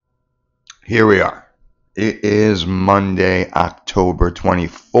Here we are. It is Monday, October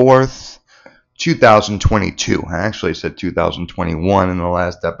 24th, 2022. I actually said 2021 in the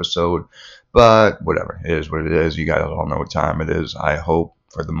last episode, but whatever. It is what it is. You guys all know what time it is, I hope,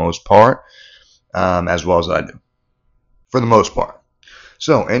 for the most part, as well as I do. For the most part.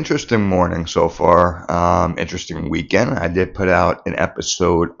 So, interesting morning so far. Interesting weekend. I did put out an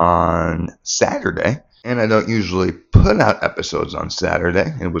episode on Saturday. And I don't usually put out episodes on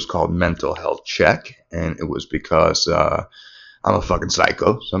Saturday. It was called Mental Health Check. And it was because I'm a fucking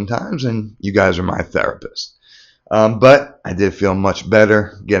psycho sometimes. And you guys are my therapist. But I did feel much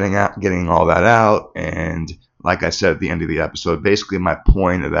better getting all that out. And like I said at the end of the episode, basically my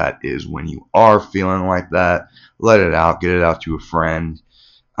point of that is when you are feeling like that, let it out. Get it out to a friend.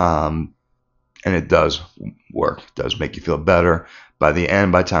 And it does work. It does make you feel better. By the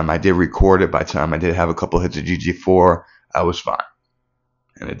time I did record it, by the time I did have a couple hits of GG4, I was fine.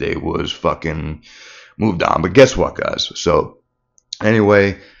 And the day was fucking moved on. But guess what, guys? So,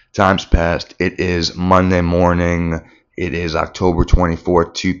 anyway, time's passed. It is Monday morning. It is October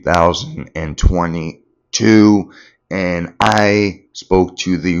 24th, 2022. And I spoke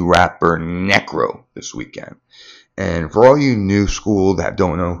to the rapper Necro this weekend. And for all you new school that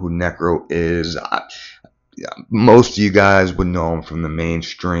don't know who Necro is, most of you guys would know him from the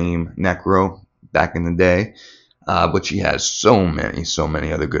mainstream Necro back in the day, which he has so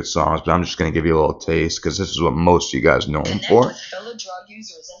many other good songs. But I'm just going to give you a little taste because this is what most of you guys know him for. With fellow drug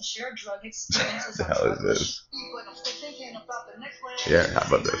users and share drug experiences. What the hell is this? Yeah, how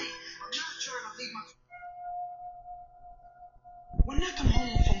about this? When I come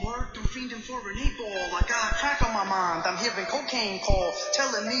home from work, I'm fiending for an 8-ball. I got crack on my mind. I'm hearing cocaine calls,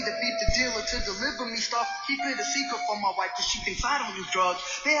 telling me to beat the dealer to deliver me stuff. Keep it a secret from my wife, cause she thinks I don't use drugs.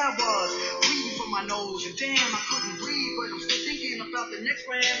 There I was, bleeding from my nose, and damn, I couldn't breathe. But I'm still thinking about the next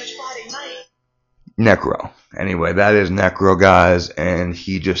gram. It's Friday night. Necro. Anyway, that is Necro, guys, and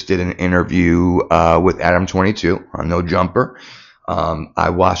he just did an interview with Adam22 on No Jumper.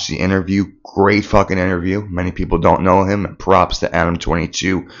 I watched the interview. Great fucking interview. Many people don't know him, and props to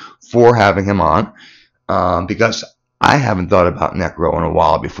Adam22 for having him on. Because I haven't thought about Necro in a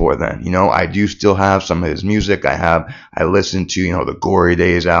while before then. You know, I do still have some of his music. I listened to, the Gory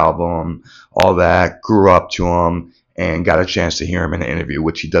Days album, all that, grew up to him, and got a chance to hear him in an interview,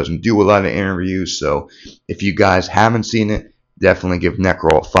 which he doesn't do a lot of interviews. So if you guys haven't seen it, definitely give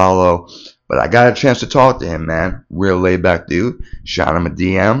Necro a follow. But I got a chance to talk to him, man. Real laid back dude. Shot him a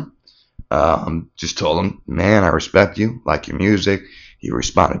DM. Just told him, man, I respect you, like your music. He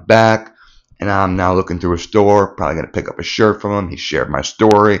responded back. And I'm now looking through a store. Probably going to pick up a shirt from him. He shared my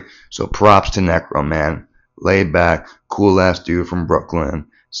story. So props to Necro, man. Laid back, cool ass dude from Brooklyn.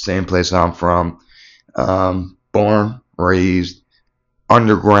 Same place I'm from. Born, raised,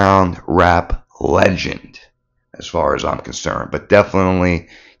 underground rap legend as far as I'm concerned. But definitely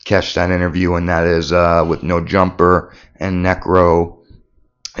catch that interview, and that is with No Jumper and Necro,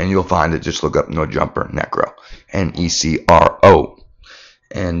 and you'll find it. Just look up No Jumper, Necro, Necro.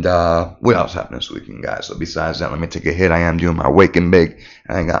 And what else happened this weekend, guys? So besides that, let me take a hit. I am doing my Wake and Bake,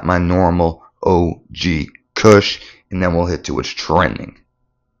 and I got my normal OG Kush, and then we'll hit to what's trending.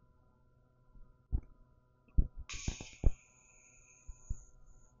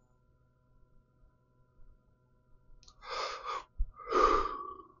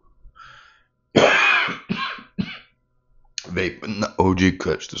 Vaping the OG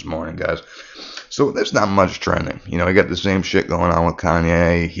Kush this morning, guys. So there's not much trending. You got the same shit going on with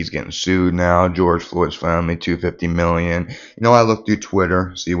Kanye. He's getting sued now. George Floyd's family, $250 million. I look through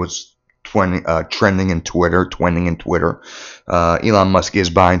Twitter, see what's trending in Twitter. Elon Musk is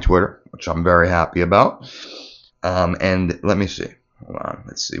buying Twitter, which I'm very happy about. And let me see. Hold on.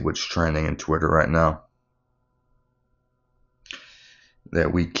 Let's see what's trending in Twitter right now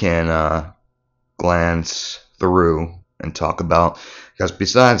that we can glance through and talk about, because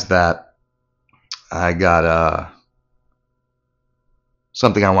besides that, I got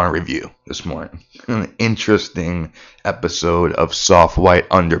something I want to review this morning. An interesting episode of Soft White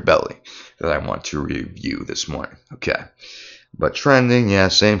Underbelly that I want to review this morning. Okay. But trending, yeah,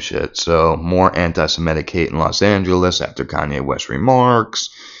 same shit. So more anti-Semitic hate in Los Angeles after Kanye West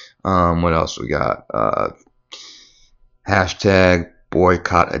remarks. What else we got? Hashtag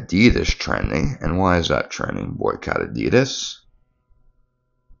boycott Adidas trending. And why is that trending? Boycott Adidas.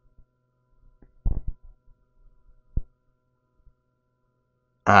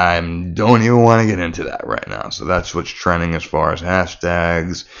 I don't even want to get into that right now. So that's what's trending as far as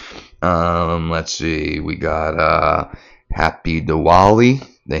hashtags. Let's see. We got Happy Diwali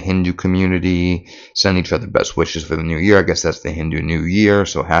the Hindu community send each other best wishes for the new year. I guess that's the Hindu New Year.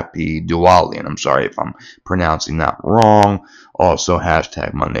 So happy Diwali. And I'm sorry if I'm pronouncing that wrong. Also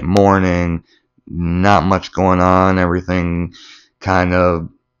hashtag Monday morning. Not much going on. Everything kind of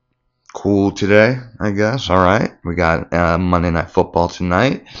cool today, I guess. All right. We got Monday Night Football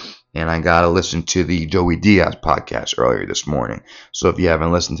tonight. And I got to listen to the Joey Diaz podcast earlier this morning. So if you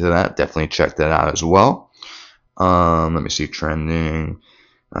haven't listened to that, definitely check that out as well. Let me see, trending.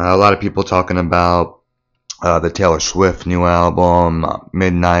 A lot of people talking about the Taylor Swift new album,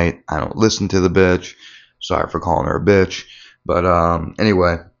 Midnight. I don't listen to the bitch. Sorry for calling her a bitch. But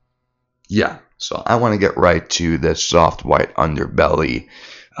anyway, yeah. So I want to get right to this Soft White Underbelly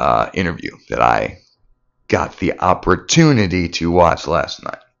interview that I got the opportunity to watch last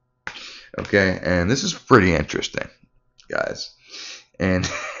night. Okay, and this is pretty interesting, guys. And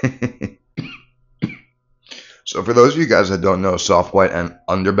so for those of you guys that don't know, Soft White and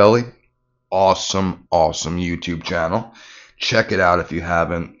Underbelly, awesome YouTube channel. Check it out if you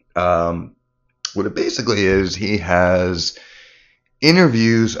haven't. What it basically is, he has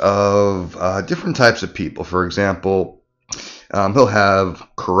interviews of different types of people. For example, he'll have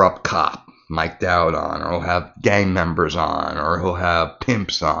corrupt cop mic'd out on, or he'll have gang members on, or he'll have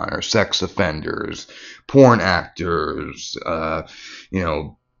pimps on, or sex offenders, porn actors,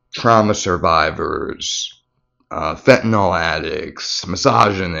 trauma survivors, fentanyl addicts,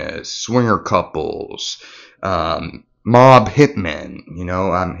 misogynists, swinger couples, mob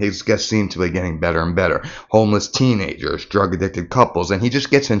hitmen. His guests seem to be getting better and better. Homeless teenagers, drug addicted couples, and he just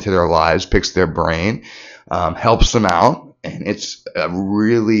gets into their lives, picks their brain, helps them out, and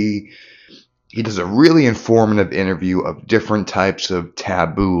he does a really informative interview of different types of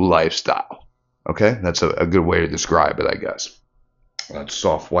taboo lifestyle. Okay, that's a good way to describe it, I guess. That's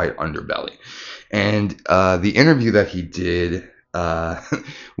Soft White Underbelly. And the interview that he did,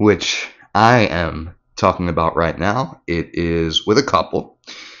 which I am talking about right now, it is with a couple.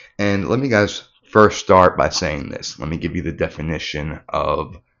 And let me guys first start by saying this. Let me give you the definition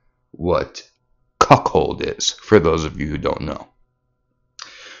of what cuckold is, for those of you who don't know.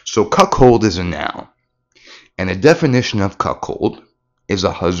 So cuckold is a noun, and a definition of cuckold is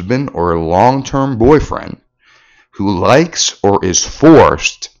a husband or a long-term boyfriend who likes or is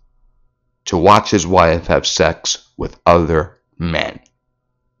forced to watch his wife have sex with other men.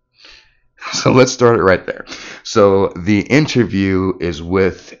 So let's start it right there. So the interview is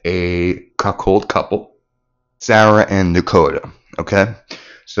with a cuckold couple, Sarah and Dakota, okay?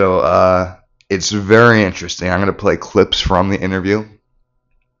 So it's very interesting. I'm going to play clips from the interview.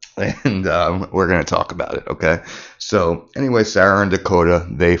 And we're going to talk about it, okay? So anyway, Sarah and Dakota,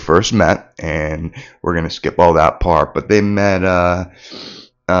 they first met, and we're going to skip all that part. But they met,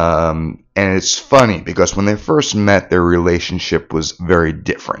 and it's funny because when they first met, their relationship was very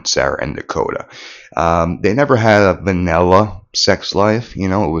different, Sarah and Dakota. They never had a vanilla sex life, it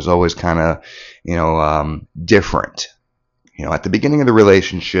was always kind of, different. At the beginning of the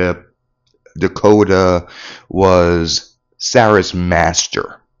relationship, Dakota was Sarah's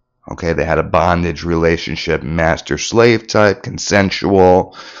master. Okay, they had a bondage relationship, master-slave type,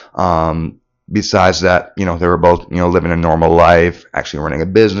 consensual. Besides that, they were both, living a normal life, actually running a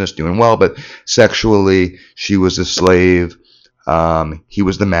business, doing well. But sexually, she was a slave. He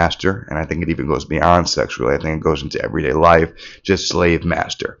was the master. And I think it even goes beyond sexually. I think it goes into everyday life, just slave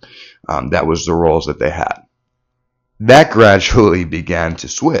master. That was the roles that they had. That gradually began to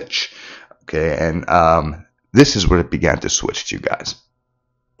switch. Okay, and this is what it began to switch to, guys.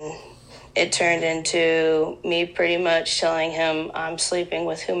 It turned into me pretty much telling him I'm sleeping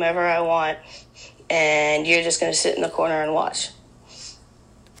with whomever I want and you're just going to sit in the corner and watch.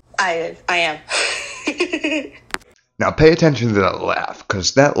 I am. Now pay attention to that laugh,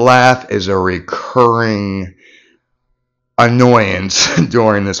 because that laugh is a recurring annoyance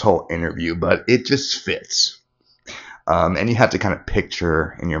during this whole interview, but it just fits. And you have to kind of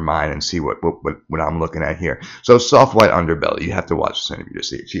picture in your mind and see what I'm looking at here. So Soft White Underbelly, you have to watch this interview to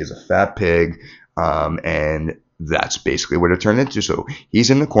see it. She is a fat pig, and that's basically what it turned into. So he's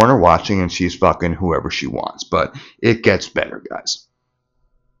in the corner watching, and she's fucking whoever she wants. But it gets better, guys.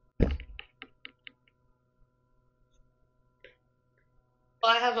 Well,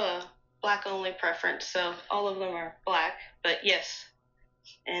 I have a black-only preference, so all of them are black. But yes,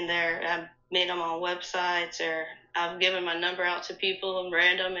 and I've made them on websites, or I've given my number out to people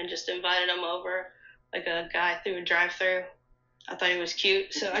random and just invited them over, like a guy through a drive-thru. I thought he was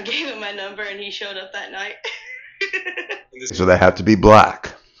cute, so I gave him my number, and he showed up that night. So they have to be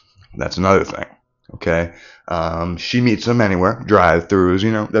black. That's another thing. Okay. She meets him anywhere,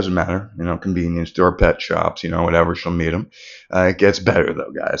 drive-throughs, doesn't matter, convenience store, pet shops, whatever, she'll meet him. It gets better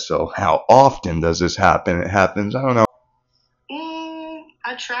though, guys. So how often does this happen? It happens, I don't know.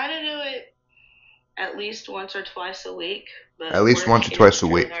 I try to do it at least once or twice a week. But At least once or twice a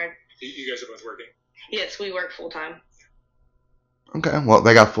week. You guys are both working? Yes, we work full time. Okay, well,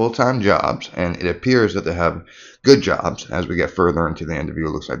 they got full-time jobs, and it appears that they have good jobs. As we get further into the interview,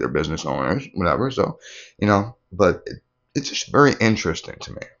 it looks like they're business owners, whatever. So, but it's just very interesting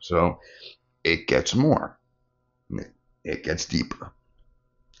to me. So it gets more. It gets deeper.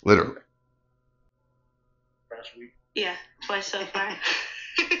 Literally. Yeah, twice so far.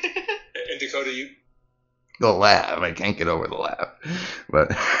 And Dakota, you? The laugh. I can't get over the laugh.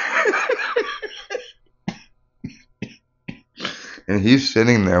 But and he's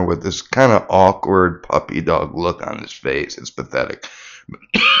sitting there with this kind of awkward puppy dog look on his face. It's pathetic.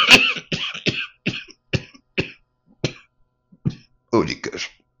 Oogie kush.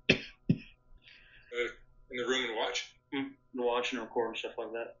 In the room and watch? Watch and record and stuff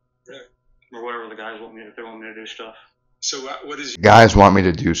like that. Really? Or whatever the guys want me, if they want me to do stuff. So what is... Guys want me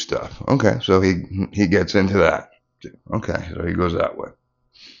to do stuff. Okay, so he gets into that. Okay, so he goes that way.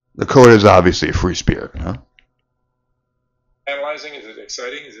 Dakota is obviously a free spirit, huh? Analyzing, is it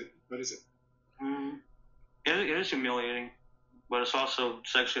exciting? What is it? It is humiliating, but it's also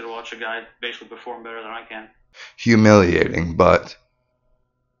sexy to watch a guy basically perform better than I can. Humiliating, but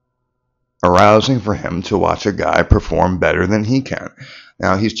arousing for him to watch a guy perform better than he can.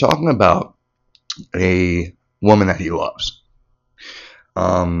 Now, he's talking about a woman that he loves.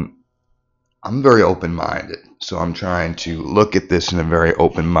 I'm very open-minded, so I'm trying to look at this in a very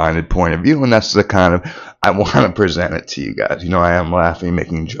open-minded point of view, and that's the kind of, I want to present it to you guys. I am laughing,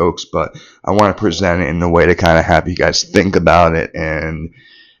 making jokes, but I want to present it in a way to kind of have you guys think about it and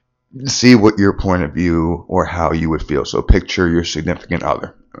see what your point of view or how you would feel. So picture your significant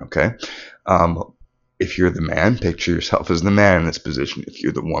other, okay? If you're the man, picture yourself as the man in this position. If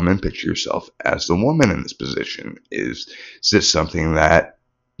you're the woman, picture yourself as the woman in this position. Is this something that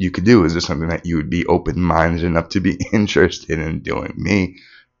you could do? Is this something that you would be open-minded enough to be interested in doing? Me?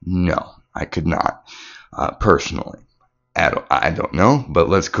 No, I could not. Personally. I don't know, but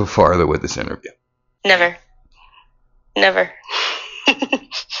let's go farther with this interview. Never.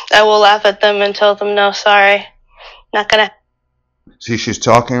 I will laugh at them and tell them no, sorry. Not gonna. See, she's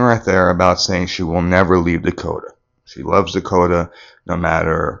talking right there about saying she will never leave Dakota. She loves Dakota no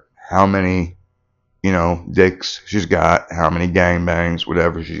matter how many, dicks she's got, how many gangbangs,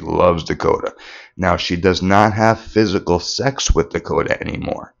 whatever. She loves Dakota. Now, she does not have physical sex with Dakota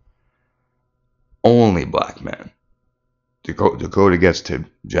anymore. Only black men. Dakota gets to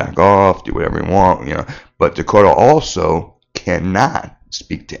jack off, do whatever he wants, but Dakota also cannot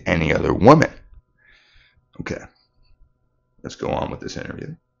speak to any other woman. Okay. Let's go on with this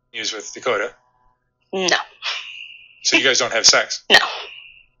interview. Use with Dakota? No. So you guys don't have sex? No.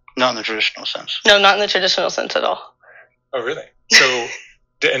 Not in the traditional sense. No, not in the traditional sense at all. Oh, really? So,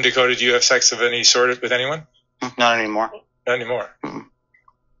 in Dakota, do you have sex of any sort with anyone? Not anymore. Not anymore.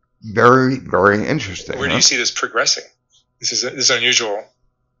 Very, very interesting. Where do you see this progressing? This is an unusual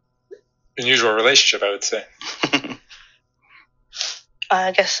relationship, I would say.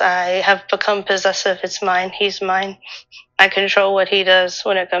 I guess I have become possessive. It's mine. He's mine. I control what he does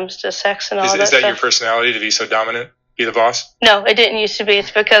when it comes to sex and all that stuff. Is that your personality, to be so dominant? Be the boss? No, it didn't used to be.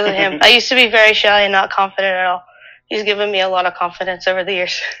 It's because of him. I used to be very shy and not confident at all. He's given me a lot of confidence over the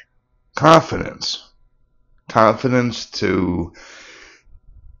years. Confidence to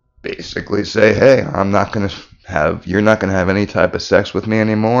basically say, hey, you're not going to have any type of sex with me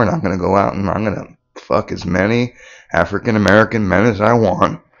anymore, and I'm going to go out and I'm going to fuck as many African American men as I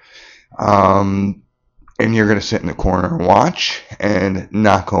want. And you're going to sit in the corner and watch and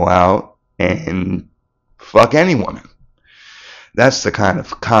not go out and fuck any woman. That's the kind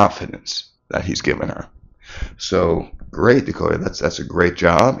of confidence that he's given her. So great, Dakota. That's a great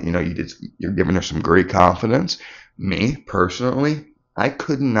job. You're giving her some great confidence. Me personally, I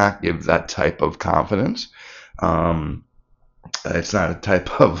could not give that type of confidence. It's not a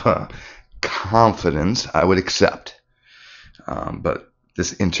type of confidence I would accept. But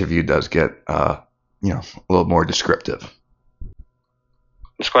this interview does get a little more descriptive.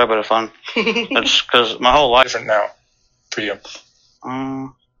 It's quite a bit of fun. It's because my whole life different now for you.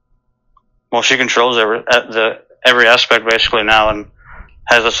 Well, she controls every aspect basically now, and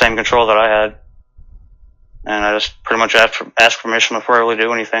has the same control that I had. And I just pretty much ask permission before I really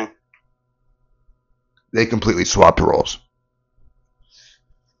do anything. They completely swapped roles.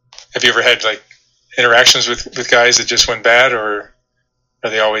 Have you ever had interactions with guys that just went bad, or are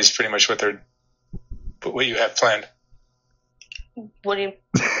they always pretty much what they're what you have planned? What do you?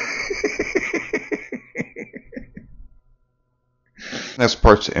 This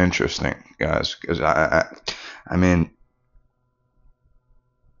part's interesting, guys, because I mean,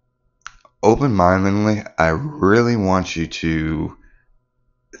 open-mindedly, I really want you to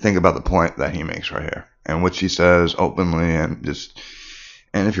think about the point that he makes right here, and what she says openly, and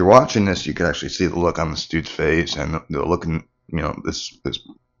if you're watching this, you can actually see the look on this dude's face, and the look in, this I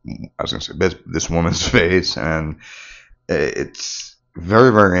was gonna say this woman's face, and it's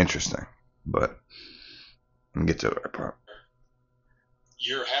very, very interesting. But let me get to the right part.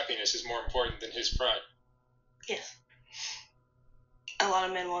 Your happiness is more important than his pride. Yes. A lot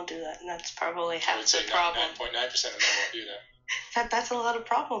of men won't do that, and that's probably I half would the say problem. 99.9% of men won't do that. That's a lot of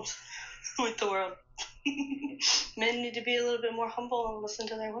problems with the world. Men need to be a little bit more humble and listen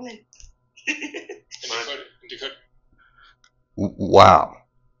to their women. In Dakota. Wow.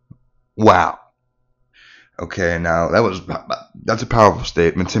 Okay, now that's a powerful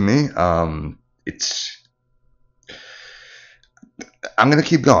statement to me. I'm gonna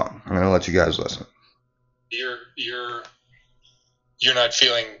keep going. I'm gonna let you guys listen. You're not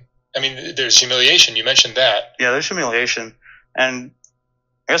feeling. I mean, there's humiliation. You mentioned that. Yeah, there's humiliation, and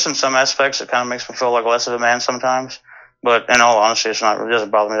I guess in some aspects it kind of makes me feel like less of a man sometimes. But in all honesty, it doesn't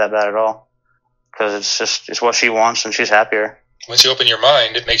bother me that bad at all, because it's what she wants and she's happier. Once you open your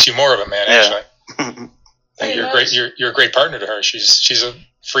mind, it makes you more of a man. Actually, Hey, you're great. You're a great partner to her. She's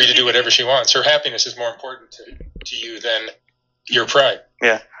free to do whatever she wants. Her happiness is more important to you than your pride.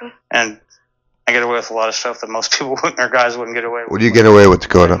 Yeah, and I get away with a lot of stuff that most people or guys wouldn't get away with. What do you get away with,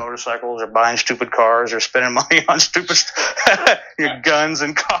 Dakota? Motorcycles, or buying stupid cars, or spending money on stupid your guns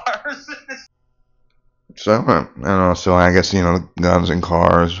and cars. So I don't know. So I guess guns and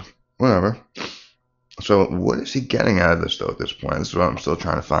cars, whatever. So what is he getting out of this though? At this point, this is what I'm still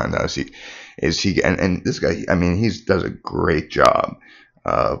trying to find out. Is he and this guy? I mean, he does a great job.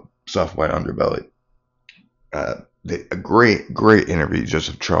 Soft white underbelly. A great interview, just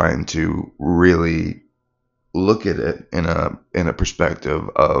of trying to really look at it in a perspective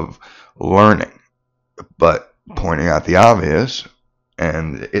of learning, but pointing out the obvious.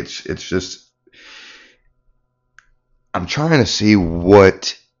 And it's just, I'm trying to see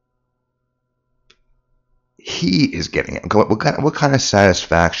what he is getting at. What kind of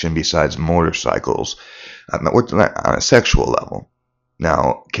satisfaction besides motorcycles on a sexual level?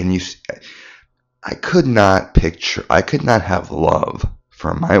 Now, I could not have love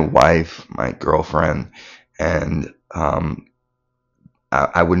for my wife, my girlfriend, and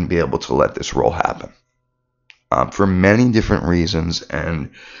I wouldn't be able to let this role happen. For many different reasons.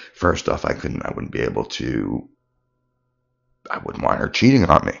 And first off, I wouldn't be able to. I wouldn't want her cheating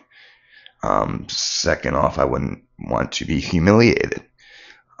on me. Second off, I wouldn't want to be humiliated.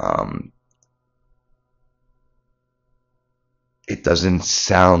 It doesn't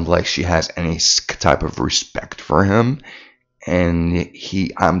sound like she has any type of respect for him, and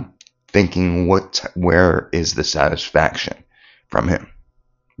I'm thinking, where is the satisfaction from him?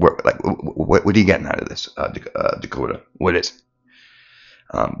 What are you getting out of this, Dakota? What is it?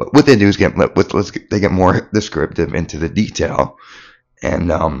 But what they do is they get more descriptive into the detail,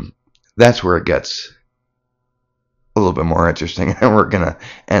 and that's where it gets a little bit more interesting. And we're gonna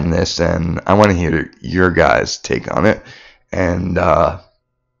end this, and I want to hear your guys' take on it. And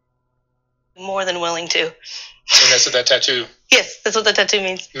More than willing to. And that's what that tattoo Yes, that's what the tattoo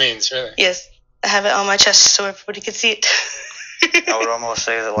means. means, really. Yes, I have it on my chest so everybody can see it. I would almost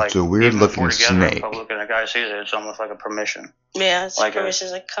say that, like, it's a weird looking snake. In public and a guy sees it, it's almost like a permission. Yeah, it's Like permission.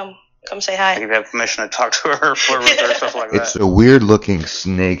 Like, come say Like, hi. if you have permission to talk to her, flirt with her, stuff like that. It's a weird looking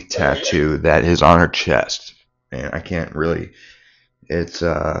snake tattoo that is on her chest, and I can't really. It's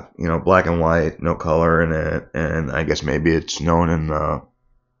black and white, no color in it, and I guess maybe it's known in the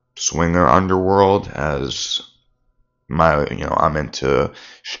swinger underworld as I'm into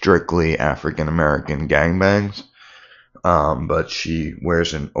strictly African American gangbangs. But she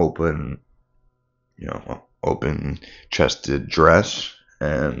wears an open chested dress,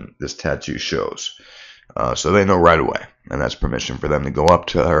 and this tattoo shows. So they know right away, and that's permission for them to go up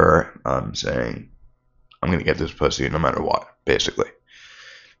to her, saying, "I'm gonna get this pussy no matter what." Basically,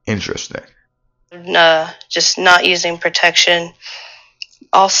 interesting. Just not using protection,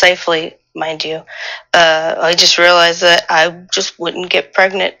 all safely, mind you. I just realized that I just wouldn't get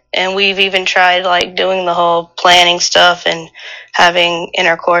pregnant, and we've even tried like doing the whole planning stuff and having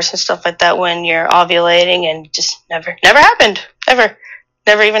intercourse and stuff like that when you're ovulating, and just never happened, ever.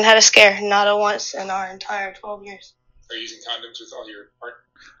 Never even had a scare, not a once in our entire 12 years. Are you using condoms with all your partners?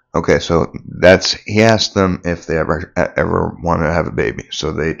 Okay, so he asked them if they ever wanted to have a baby.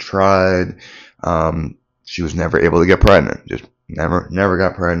 So they tried She was never able to get pregnant. Just never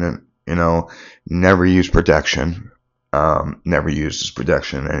got pregnant. You know, never used protection. Never used this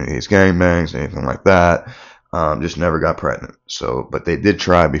protection in any of these gangbangs, anything like that. Just never got pregnant. So, but they did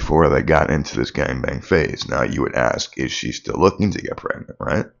try before they got into this gangbang phase. Now you would ask, is she still looking to get pregnant,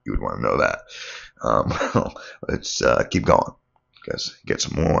 right? You would want to know that. Let's keep going. Because it gets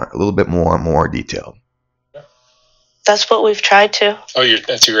a little bit more detailed. That's what we've tried to. Oh, that's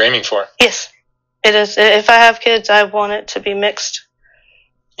what you're aiming for? Yes, it is. If I have kids, I want it to be mixed.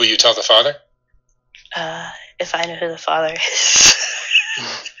 Will you tell the father? If I know who the father is.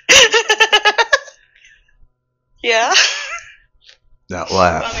 Yeah. That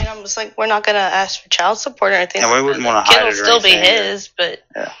laugh. I mean, I'm just like, we're not going to ask for child support or anything. And we wouldn't want to hide it or It'll still be anything, his, but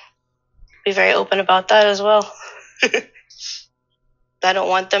Yeah. be very open about that as well. I don't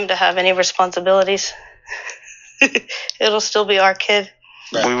want them to have any responsibilities. It'll still be our kid.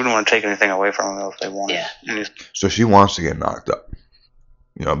 Right. We wouldn't want to take anything away from them if they wanted. Yeah. So she wants to get knocked up,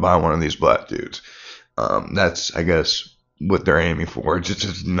 you know, by one of these black dudes. That's, I guess, what they're aiming for. It's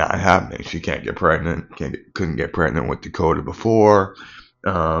just not happening. She can't get pregnant. Couldn't get pregnant with Dakota before,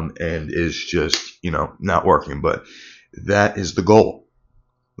 and is just, you know, not working. But that is the goal.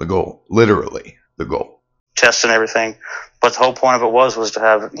 The goal, literally the goal. Tests and everything. But the whole point of it was to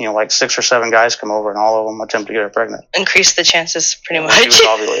have, you know, like 6 or 7 guys come over and all of them attempt to get her pregnant. Increase the chances pretty When she much. was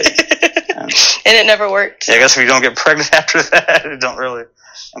ovulating. And it never worked. Yeah, I guess if you don't get pregnant after that, it don't really.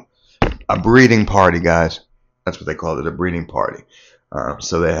 A breeding party, guys. That's what they called it, a breeding party.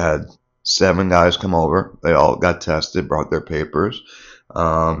 So they had 7 guys come over. They all got tested, brought their papers,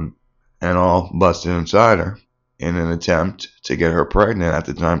 and all busted inside her in an attempt to get her pregnant at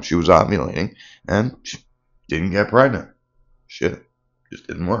the time she was ovulating, and she didn't get pregnant. Shit, just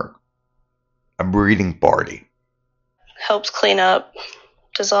didn't work. A breeding party. Helps clean up,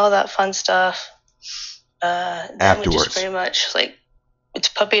 does all that fun stuff. Then we Afterwards. just pretty much, like, it's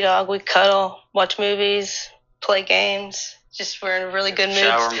puppy dog. We cuddle, watch movies, play games. Just we're in a really good mood.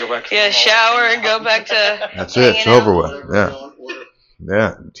 Shower and go back to Yeah, normal. shower and go back to That's it. It's hanging over out. with.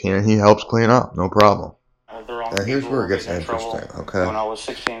 Yeah. Yeah. He helps clean up. No problem. The wrong Now, here's people where it gets get in trouble interesting, okay? When I was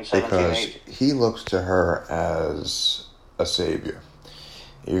 16, 17, Because 18. he looks to her as a savior.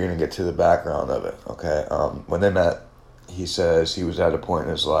 You're going to get to the background of it, okay? When they met, he says he was at a point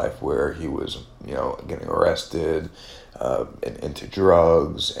in his life where he was, you know, getting arrested, into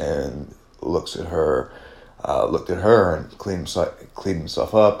drugs, and looked at her and cleaned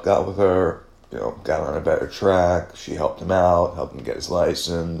himself up, got with her, you know, got on a better track. She helped him out, helped him get his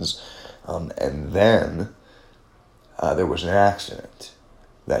license, and then there was an accident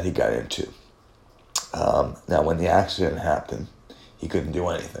that he got into. Now, when the accident happened, he couldn't do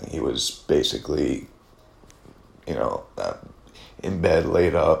anything. He was basically, you know, in bed,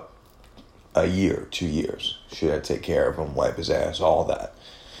 laid up, 1 year, 2 years. She had to take care of him, wipe his ass, all that.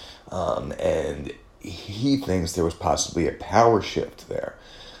 And he thinks there was possibly a power shift there,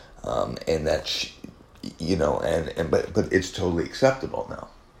 and that she, you know, but it's totally acceptable now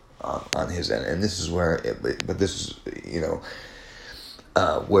on his end. And this is where, but this is, you know,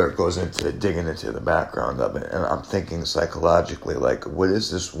 where it goes into digging into the background of it. And I'm thinking psychologically, like, what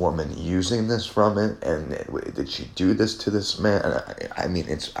is this woman using this from it? And did she do this to this man? And I mean,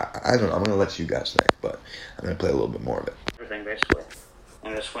 I don't know. I'm going to let you guys think, but I'm going to play a little bit more of it. Everything, basically.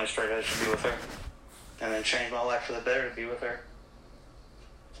 And just went straight out to be with her. And then changed my life for the better to be with her.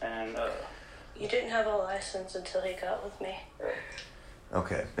 And, You didn't have a license until he got with me.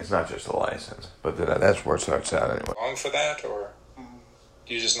 Okay, it's not just a license, but that's where it starts out anyway. Long for that, or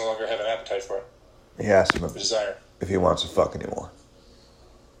do you just no longer have an appetite for it? He asked him A desire? if he wants to fuck anymore.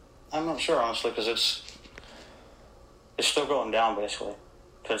 I'm not sure, honestly, because it's still going down, basically.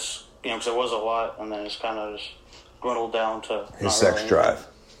 Because, you know, there was a lot, and then it's kind of just dwindled down to His not sex really drive.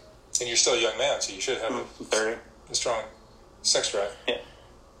 And you're still a young man, so you should have anything. 30. a strong sex drive. Yeah.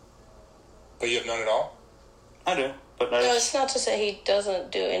 But you have none at all? I do, but No, that's, it's not to say he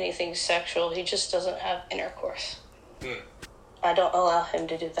doesn't do anything sexual. He just doesn't have intercourse. I don't allow him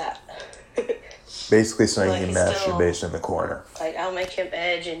to do that. Basically saying But he he's masturbates in the corner. Like, I'll make him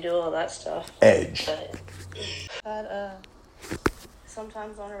edge and do all that stuff. Edge. But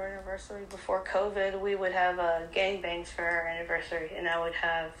sometimes on our anniversary before COVID, we would have gangbangs for our anniversary, and I would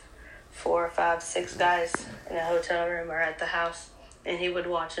have 4, 5, 6 guys in a hotel room or at the house, and he would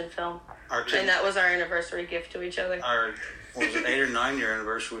watch and film. And that was our anniversary gift to each other. our, what was it, 8 or 9 year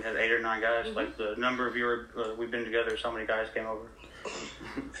anniversary, we had 8 or 9 guys. Like, the number of years we've been together, so many guys came over.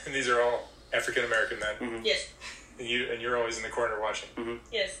 And these are all African American men. Yes. And you're always in the corner watching.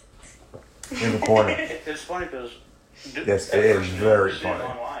 Yes. In the corner. It's funny because... Yes, it is very funny.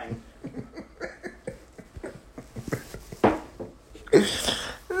 Online.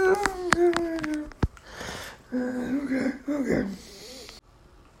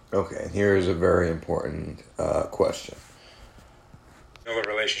 Okay, here's a very important question. Other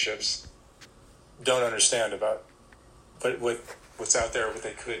relationships don't understand about what's out there, what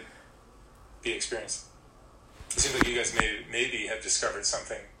they could be experiencing. It seems like you guys maybe have discovered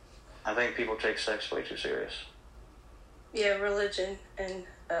something. I think people take sex way too serious. Yeah, religion and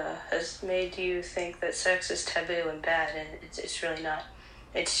has made you think that sex is taboo and bad, and it's really not.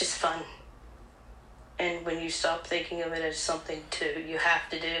 It's just fun. And when you stop thinking of it as something you have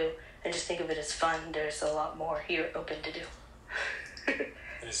to do, and just think of it as fun, there's a lot more you're open to do. And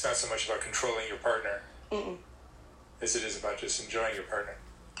it's not so much about controlling your partner as it is about just enjoying your partner.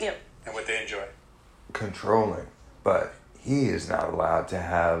 Yep. And what they enjoy. Controlling, but he is not allowed to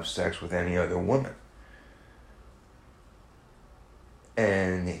have sex with any other woman.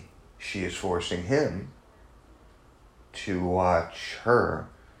 And she is forcing him to watch her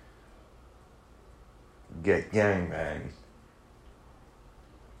get gangbanged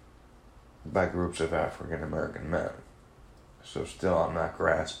by groups of African American men. So still I'm not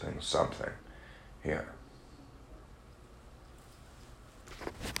grasping something here.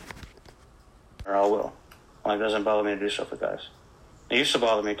 Or I will. Like, it doesn't bother me to do stuff with guys. It used to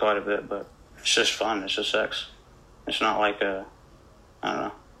bother me quite a bit, but it's just fun. It's just sex. It's not like I don't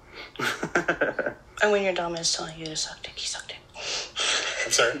know. And when your dominant is telling you to suck dick, you suck dick.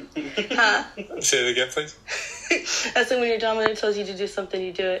 I'm sorry? Huh? Say it again, please. I said when your dominant tells you to do something,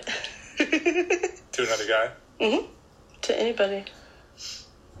 you do it. To another guy? Mm-hmm. To anybody.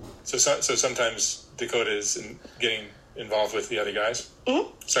 So sometimes Dakota is getting involved with the other guys?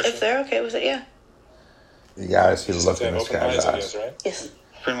 Mm-hmm. Sexually? If they're okay with it, yeah. You gotta see the Just look have in to this have open guy's eyes, I eyes. guess, right? Yes.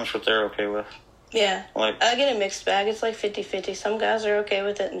 Pretty much what they're okay with. Yeah. Like, I get a mixed bag. It's like 50-50. Some guys are okay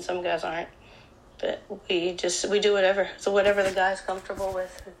with it and some guys aren't. But we do whatever. So whatever the guy's comfortable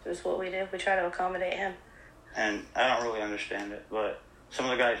with is what we do. We try to accommodate him. and I don't really understand it, but some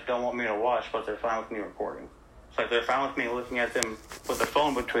of the guys don't want me to watch, but they're fine with me recording. It's like they're fine with me looking at them with the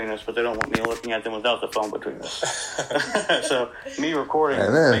phone between us, but they don't want me looking at them without the phone between us. So me recording.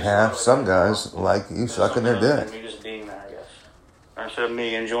 And then some guys like you sucking their dick. Me just being there, I guess. Or instead of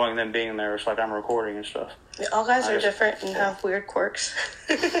me enjoying them being there, it's like I'm recording and stuff. All guys are different and have weird quirks.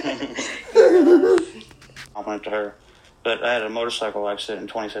 I went to her, but I had a motorcycle accident in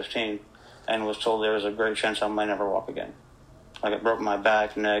 2015 and was told there was a great chance I might never walk again. Like, it broke my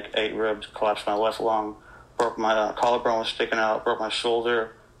back, neck, 8 ribs, collapsed my left lung, broke my collarbone was sticking out, broke my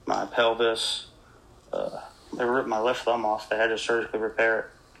shoulder, my pelvis. They ripped my left thumb off. They had to surgically repair it.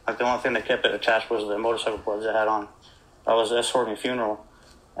 Like, the only thing that kept it attached was the motorcycle plugs I had on. I was escorting a funeral,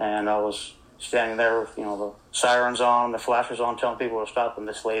 and I was standing there with, the sirens on, the flashers on, telling people to stop, and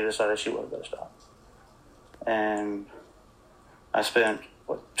this lady decided she wasn't going to stop. And I spent,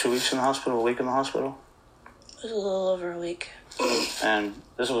 2 weeks in the hospital, a week in the hospital? It was a little over a week. And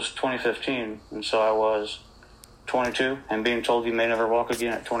this was 2015, and so I was 22, and being told you may never walk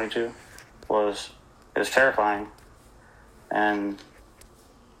again at 22 was terrifying. And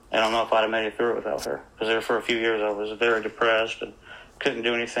I don't know if I'd have made it through it without her, because there for a few years I was very depressed and couldn't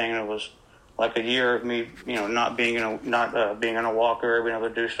do anything. And it was like a year of me, not being in a walker, being able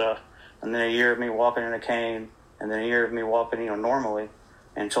to do stuff, and then a year of me walking in a cane, and then a year of me walking, normally,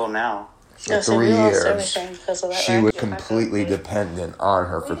 until now. For 3 years, that, she was completely dependent on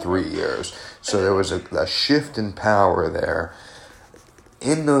her for 3 years. So there was a shift in power there.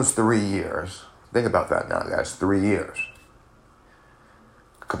 In those 3 years, think about that now, guys, 3 years.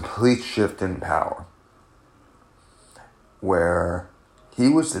 Complete shift in power. Where he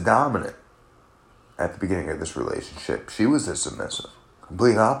was the dominant at the beginning of this relationship. She was the submissive.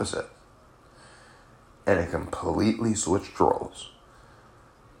 Complete opposite. And it completely switched roles.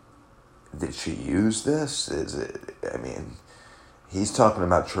 Did she use this? He's talking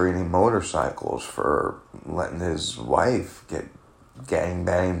about trading motorcycles for letting his wife get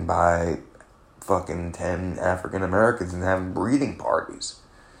gangbanged by fucking 10 African Americans and having breeding parties.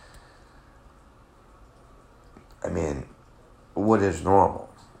 What is normal,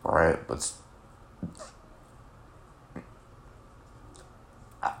 right?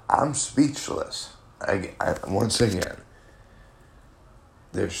 I'm speechless. Once again,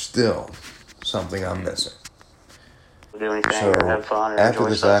 there's still something I'm missing. Do anything So or have fun or after enjoy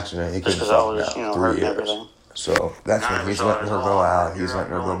this stuff. accident, he Just couldn't 'cause I fuck was, now, 3 hurting years. everything. So that's when he's letting her go out. He's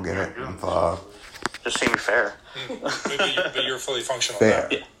letting her go get it and fuck. Just seemed fair. But you're fully functional Fair.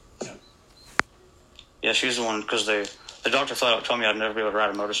 now. Yeah, she was the one, because the doctor flat out told me I'd never be able to ride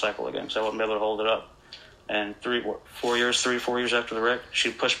a motorcycle again, so I wouldn't be able to hold it up. And 3 4 years after the wreck, she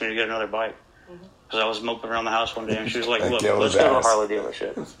pushed me to get another bike. Because I was moping around the house one day, and she was like, That look, killed let's his go to a ass. Harley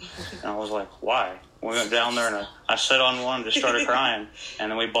dealership. And I was like, why? We went down there, and I sat on one and just started crying.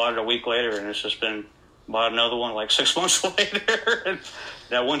 And then we bought it a week later, and it's just been, bought another one like 6 months later. And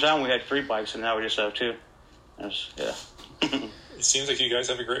that one time we had 3 bikes, and now we just have 2. Yeah. It seems like you guys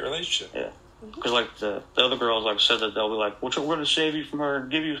have a great relationship. Yeah. Because, like, the other girls, like, said that they'll be like, we're going to save you from her and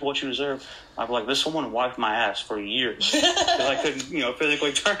give you what you deserve. I'm like, this woman wiped my ass for years. Because I couldn't,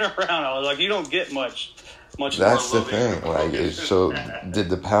 physically turn around. I was like, you don't get much That's more the thing. Like, so did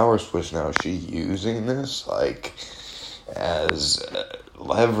the power switch now? Is she using this, like, as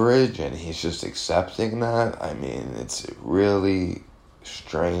leverage, and he's just accepting that? I mean, it's really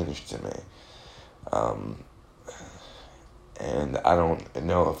strange to me. And I don't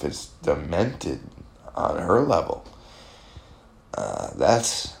know if it's demented on her level.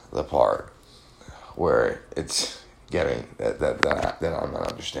 That's the part where it's getting that I'm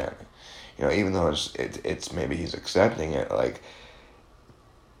not understanding. Even though it's maybe he's accepting it, like,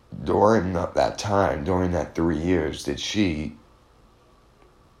 during that time, during that 3 years, did she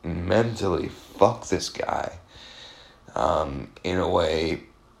mentally fuck this guy in a way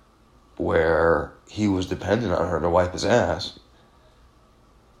where he was dependent on her to wipe his ass,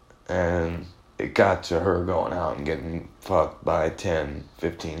 and it got to her going out and getting fucked by 10,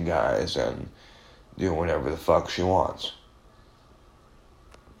 15 guys and doing whatever the fuck she wants,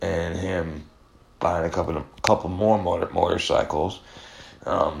 and him buying a couple more motorcycles,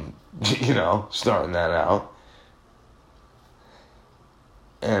 starting that out,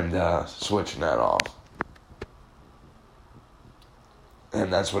 and switching that off.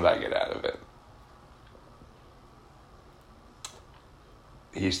 And that's what I get out of it.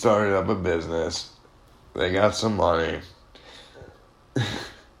 He started up a business. They got some money.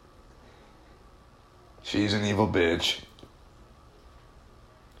 She's an evil bitch.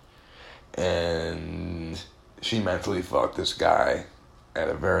 And she mentally fucked this guy at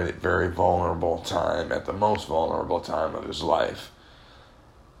a very, very vulnerable time, at the most vulnerable time of his life.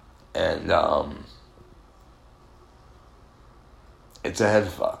 And, it's a head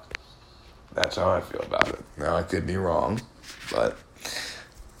fuck. That's how I feel about it. Now, I could be wrong, but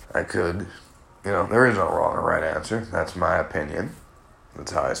I could, there is no wrong or right answer. That's my opinion.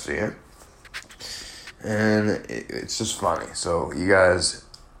 That's how I see it. And it's just funny. So, you guys,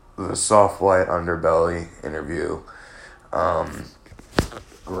 the Soft White Underbelly interview,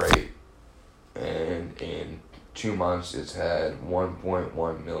 great. And in 2 months, it's had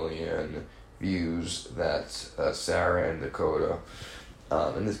 1.1 million views. That's Sarah and Dakota.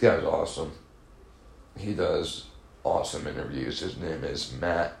 And this guy's awesome. He does awesome interviews. His name is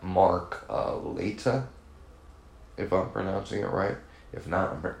Mark Leta, if I'm pronouncing it right. If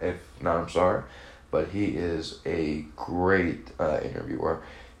not, I'm sorry. But he is a great interviewer.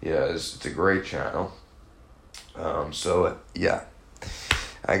 It's a great channel. So yeah,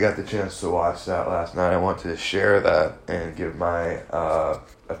 I got the chance to watch that last night. I wanted to share that and give my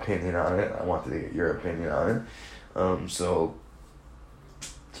opinion on it. I wanted to get your opinion on it. So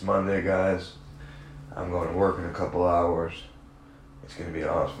it's Monday, guys. I'm going to work in a couple hours. It's going to be an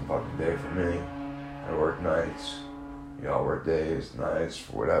awesome fucking day for me. I work nights. Y'all work days, nights,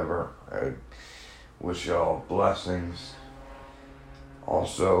 whatever. I wish y'all blessings.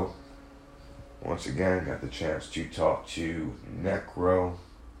 Also, once again, got the chance to talk to Necro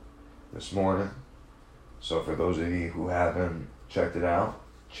this morning. So for those of you who haven't checked it out,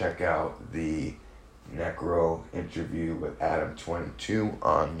 check out the Necro interview with Adam22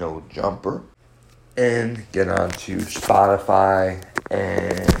 on No Jumper. And get on to Spotify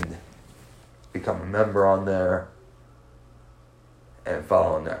and become a member on there and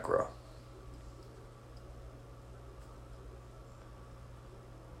follow Necro.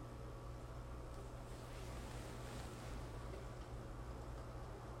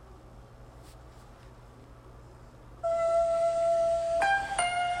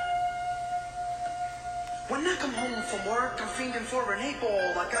 When I come home from work, I'm fiending for an 8-ball.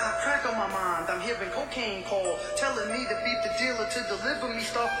 I got crack on my mind. I'm hearing cocaine call, telling me to beat the dealer to deliver me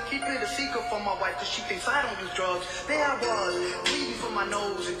stuff. Keep it a secret from my wife, cause she thinks I don't use drugs. There I was, bleeding from my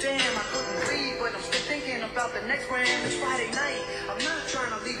nose, and damn, I couldn't breathe, but I'm still thinking about the next grand. It's Friday night. I'm not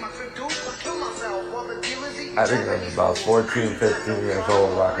trying to leave my crib, dude, but kill myself while the dealer's eating. I think I was about 14, 15 years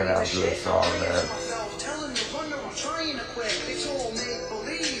old rocking out to this song, man. Telling the runner I'm trying to quit. It's all make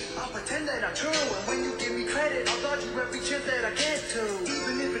believe. I'll pretend that I'm true, and when you give me credit, I'll dodge you every chance that I get to.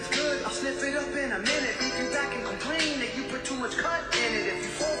 Even if it's good, I'll sniff it up in a minute. Leave you back and complain that you put too much cut in it. If you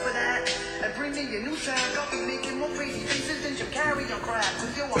fall for that and bring me a new sound, I'll be making more crazy faces than Jim Carrey on crack.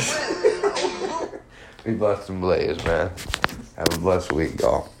 Cause yo, I will. I owe you. Be blessed and blaze, man. Have a blessed week,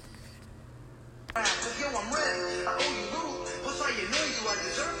 y'all.